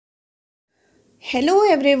Hello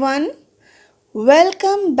everyone.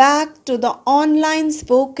 Welcome back to the online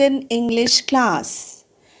spoken English class.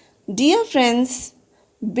 Dear friends,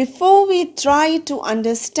 before we try to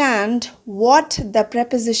understand what the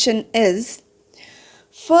preposition is,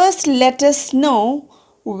 first let us know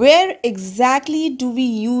where exactly do we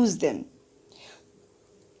use them.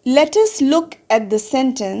 Let us look at the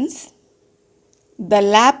sentence. The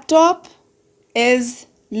laptop is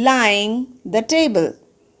lying the table.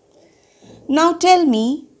 Now tell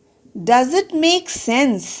me, does it make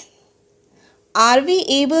sense? Are we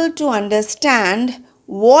able to understand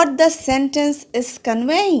what the sentence is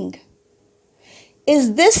conveying?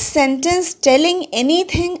 Is this sentence telling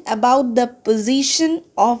anything about the position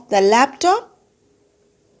of the laptop?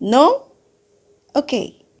 No?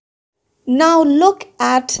 Okay. Now look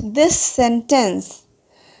at this sentence.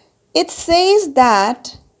 It says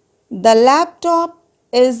that the laptop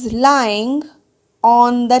is lying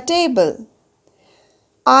on the table.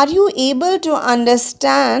 Are you able to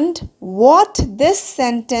understand what this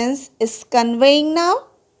sentence is conveying now?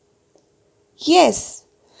 Yes,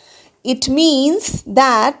 it means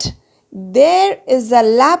that there is a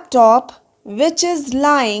laptop which is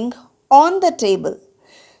lying on the table.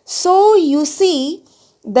 So you see,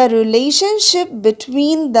 the relationship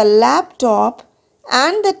between the laptop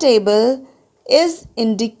and the table is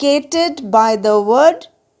indicated by the word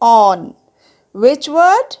on. Which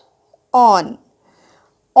word? On.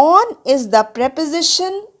 On is the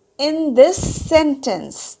preposition in this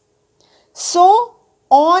sentence. So,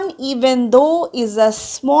 on even though is a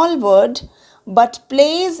small word but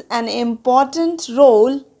plays an important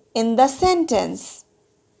role in the sentence.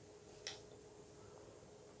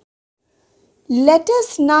 Let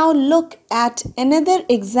us now look at another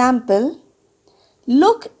example.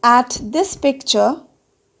 Look at this picture.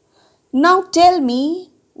 Now tell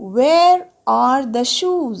me, where are the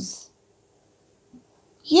shoes?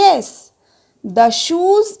 Yes, the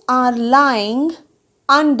shoes are lying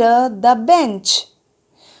under the bench.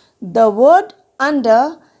 The word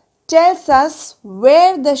under tells us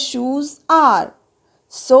where the shoes are.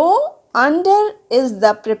 So, under is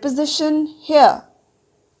the preposition here.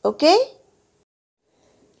 Okay?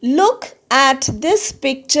 Look at this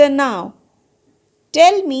picture now.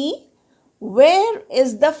 Tell me, where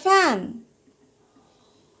is the fan?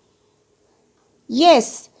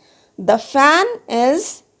 Yes, the fan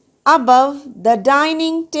is above the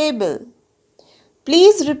dining table.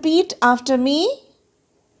 Please repeat after me.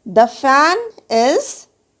 The fan is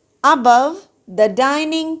above the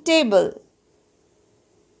dining table.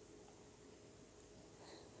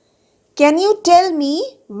 Can you tell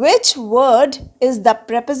me which word is the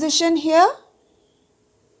preposition here?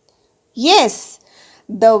 Yes,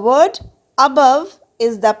 the word above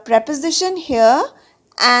is the preposition here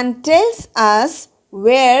and tells us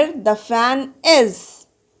where the fan is.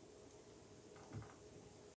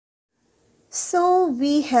 So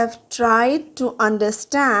we have tried to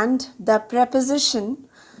understand the preposition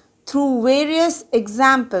through various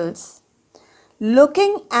examples.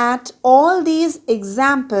 Looking at all these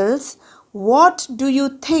examples, what do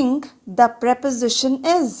you think the preposition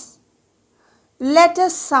is? Let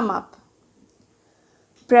us sum up.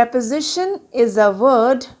 Preposition is a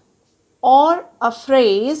word or a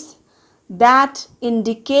phrase that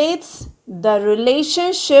indicates the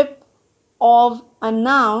relationship of a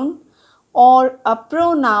noun or a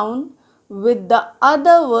pronoun with the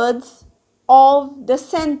other words of the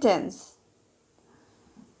sentence.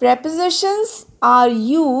 Prepositions are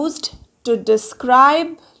used to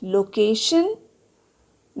describe location,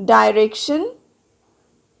 direction,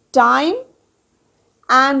 time,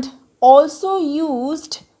 and also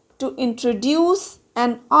used to introduce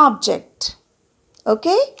an object.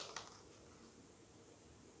 Okay?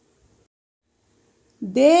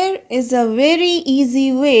 There is a very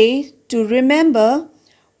easy way to remember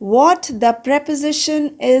what the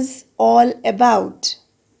preposition is all about.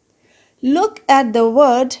 Look at the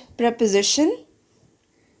word preposition.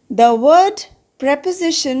 The word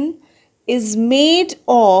preposition is made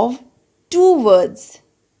of two words,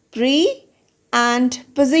 pre and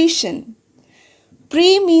position.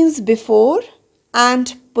 Pre means before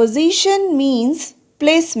and position means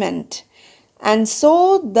placement, and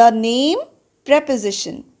so the name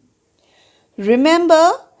preposition.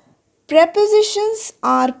 Remember, prepositions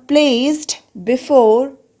are placed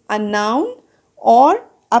before a noun or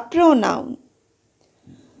a pronoun.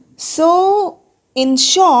 So, in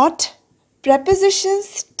short,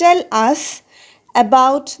 prepositions tell us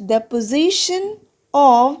about the position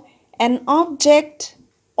of an object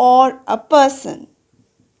or a person.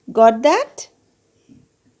 Got that?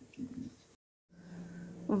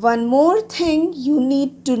 One more thing you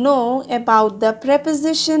need to know about the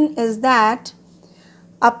preposition is that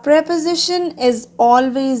a preposition is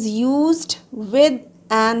always used with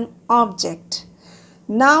an object.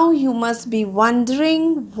 Now you must be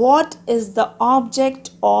wondering, what is the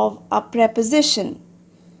object of a preposition?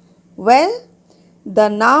 Well, the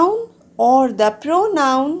noun or the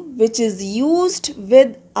pronoun which is used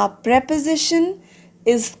with a preposition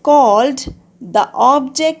is called the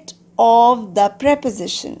object of the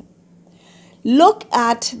preposition. Look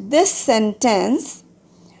at this sentence.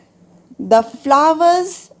 The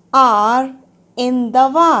flowers are in the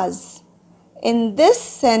vase. In this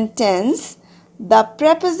sentence, the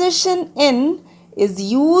preposition in is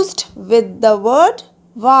used with the word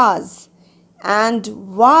vase, and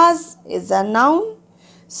vase is a noun.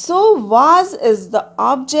 So vase is the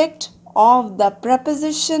object of the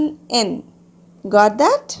preposition in. Got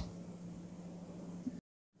that?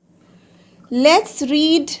 Let's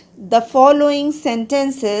read the following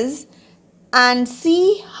sentences and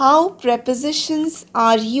see how prepositions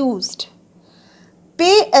are used.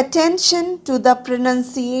 Pay attention to the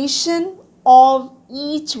pronunciation of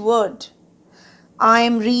each word. I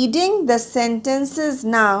am reading the sentences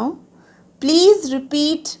now. Please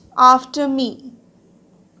repeat after me.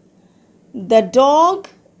 The dog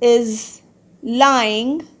is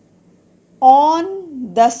lying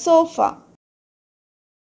on the sofa.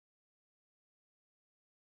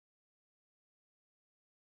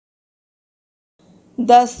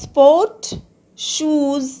 The sport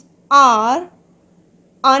shoes are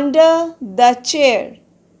under the chair.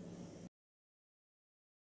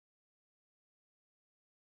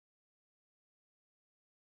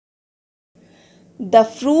 The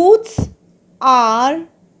fruits are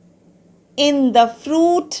in the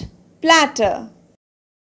fruit platter.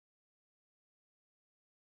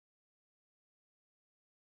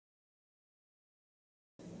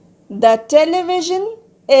 The television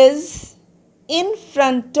is in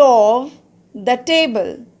front of the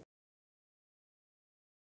table.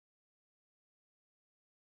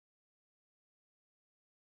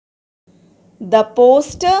 The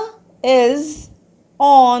poster is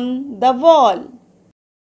on the wall.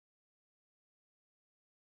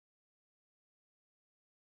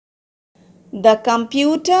 The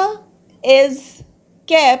computer is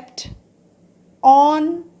kept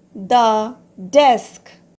on the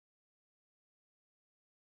desk.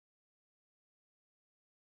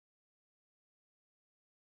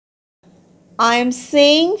 I am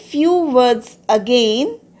saying few words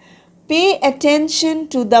again. Pay attention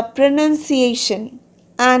to the pronunciation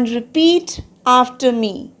and repeat after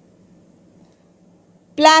me.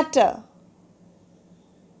 Platter,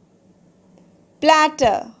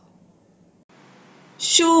 platter.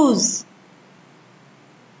 Shoes,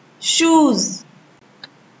 shoes.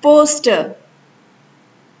 Poster,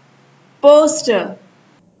 poster.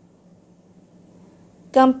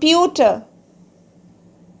 Computer,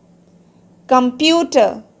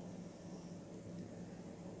 computer.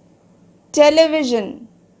 Television,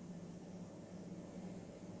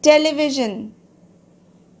 television.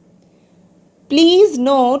 Please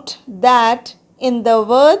note that in the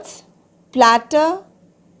words platter,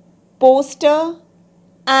 poster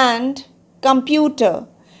and computer,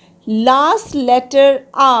 last letter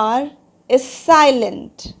R is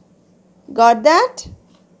silent. Got that?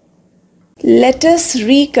 Let us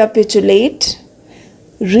recapitulate.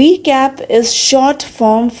 Recap is short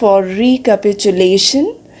form for recapitulation,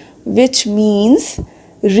 which means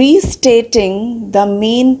restating the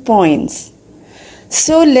main points.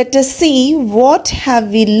 So let us see what have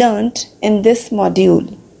we learnt in this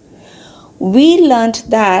module. We learnt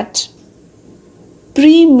that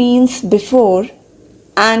pre means before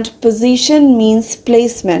and position means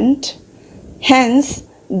placement, hence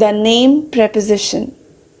the name preposition.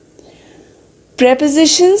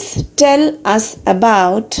 Prepositions tell us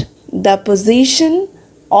about the position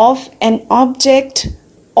of an object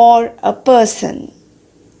or a person.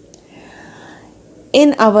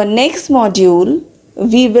 In our next module,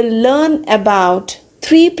 we will learn about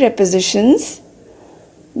 3 prepositions: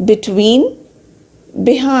 between,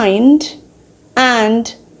 behind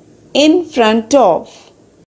and in front of.